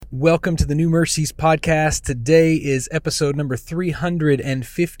Welcome to the New Mercies podcast. Today is episode number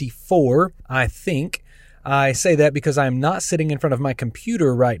 354, I think. I say that because I am not sitting in front of my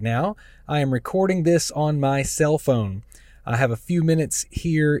computer right now. I am recording this on my cell phone. I have a few minutes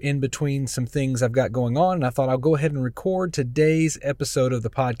here in between some things I've got going on, and I thought I'll go ahead and record today's episode of the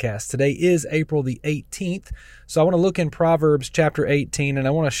podcast. Today is April the 18th, so I want to look in Proverbs chapter 18, and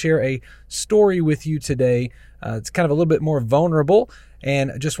I want to share a story with you today. It's kind of a little bit more vulnerable,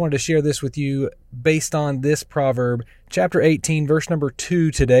 and I just wanted to share this with you based on this proverb, chapter 18, verse number 2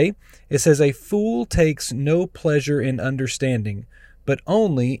 today. It says, "A fool takes no pleasure in understanding, but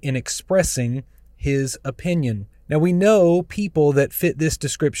only in expressing his opinion." Now, we know people that fit this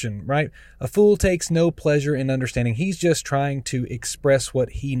description, right? A fool takes no pleasure in understanding. He's just trying to express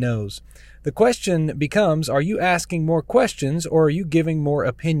what he knows. The question becomes, are you asking more questions or are you giving more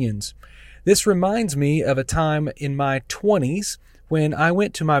opinions? This reminds me of a time in my 20s when I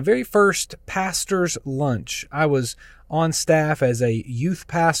went to my very first pastor's lunch. I was on staff as a youth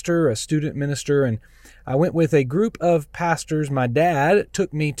pastor, a student minister, and I went with a group of pastors. My dad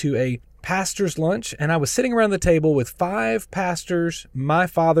took me to a pastor's lunch, and I was sitting around the table with 5 pastors, my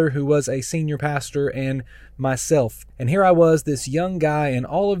father, who was a senior pastor, and myself. And here I was, this young guy, and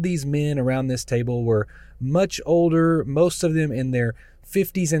all of these men around this table were much older, most of them in their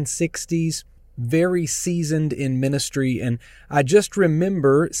 50s and 60s, very seasoned in ministry. And I just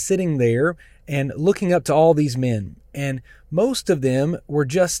remember sitting there and looking up to all these men, and most of them were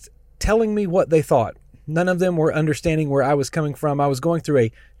just telling me what they thought. None of them were understanding where I was coming from. I was going through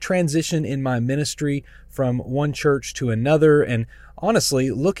a transition in my ministry from one church to another, and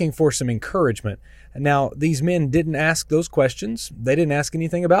honestly looking for some encouragement. Now, these men didn't ask those questions. They didn't ask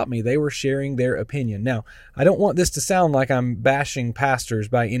anything about me. They were sharing their opinion. Now, I don't want this to sound like I'm bashing pastors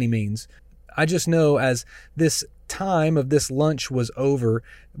by any means. I just know as this time of this lunch was over,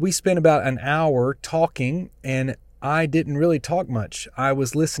 we spent about an hour talking, and I didn't really talk much. I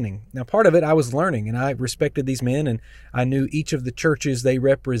was listening. Now, part of it, I was learning, and I respected these men, and I knew each of the churches they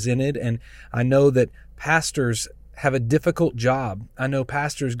represented, and I know that pastors have a difficult job. I know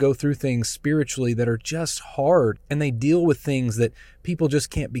pastors go through things spiritually that are just hard, and they deal with things that people just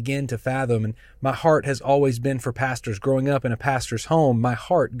can't begin to fathom. And my heart has always been for pastors. Growing up in a pastor's home, my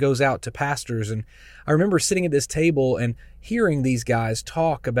heart goes out to pastors. And I remember sitting at this table and hearing these guys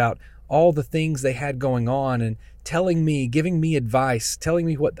talk about all the things they had going on and telling me, giving me advice, telling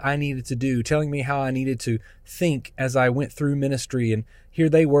me what I needed to do, telling me how I needed to think as I went through ministry. And here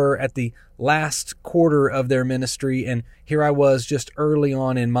they were at the last quarter of their ministry, and here I was just early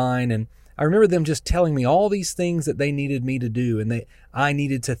on in mine. And I remember them just telling me all these things that they needed me to do and I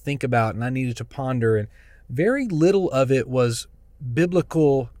needed to think about and I needed to ponder. And very little of it was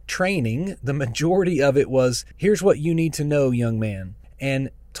biblical training. The majority of it was, here's what you need to know, young man.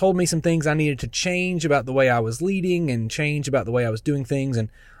 And told me some things I needed to change about the way I was leading and change about the way I was doing things, and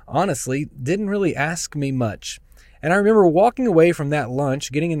honestly didn't really ask me much. And I remember walking away from that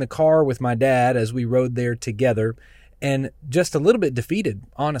lunch, getting in the car with my dad as we rode there together, and just a little bit defeated,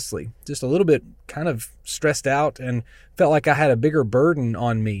 honestly. Just a little bit kind of stressed out and felt like I had a bigger burden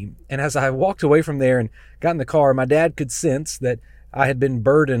on me. And as I walked away from there and got in the car, my dad could sense that I had been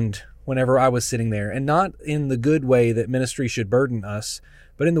burdened whenever I was sitting there, and not in the good way that ministry should burden us,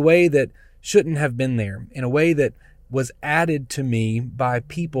 but in the way that shouldn't have been there, in a way that was added to me by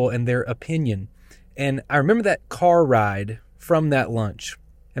people and their opinion. And I remember that car ride from that lunch,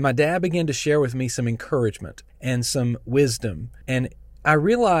 and my dad began to share with me some encouragement and some wisdom. And I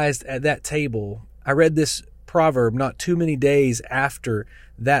realized at that table, I read this proverb not too many days after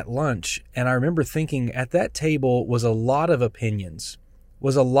that lunch, and I remember thinking at that table was a lot of opinions,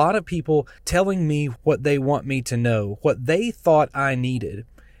 was a lot of people telling me what they want me to know, what they thought I needed.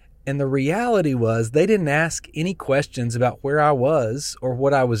 And the reality was they didn't ask any questions about where I was or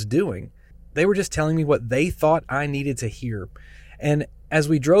what I was doing. They were just telling me what they thought I needed to hear. And as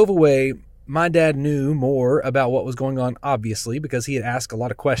we drove away, my dad knew more about what was going on, obviously, because he had asked a lot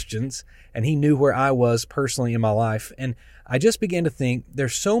of questions and he knew where I was personally in my life. And I just began to think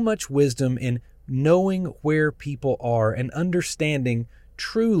there's so much wisdom in knowing where people are and understanding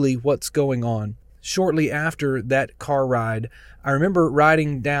truly what's going on. Shortly after that car ride, I remember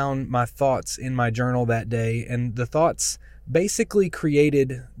writing down my thoughts in my journal that day, and the thoughts basically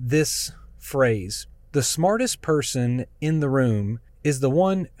created this phrase: the smartest person in the room is the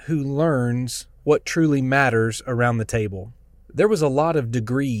one who learns what truly matters around the table. There was a lot of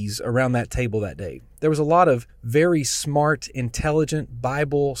degrees around that table that day. There was a lot of very smart, intelligent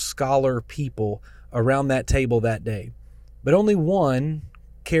Bible scholar people around that table that day. But only one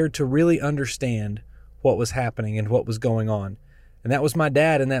cared to really understand what was happening and what was going on. And that was my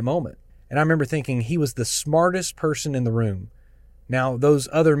dad in that moment. And I remember thinking he was the smartest person in the room. Now, those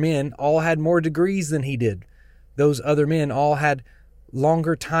other men all had more degrees than he did. Those other men all had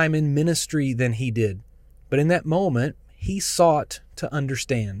longer time in ministry than he did. But in that moment, he sought to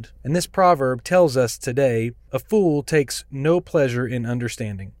understand. And this proverb tells us today, a fool takes no pleasure in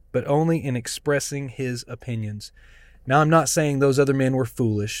understanding, but only in expressing his opinions. Now, I'm not saying those other men were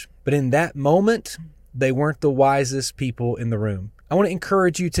foolish, but in that moment, they weren't the wisest people in the room. I want to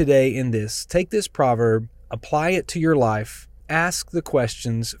encourage you today in this. Take this proverb, apply it to your life, ask the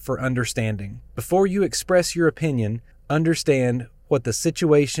questions for understanding. Before you express your opinion, understand what the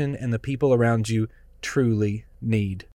situation and the people around you truly need.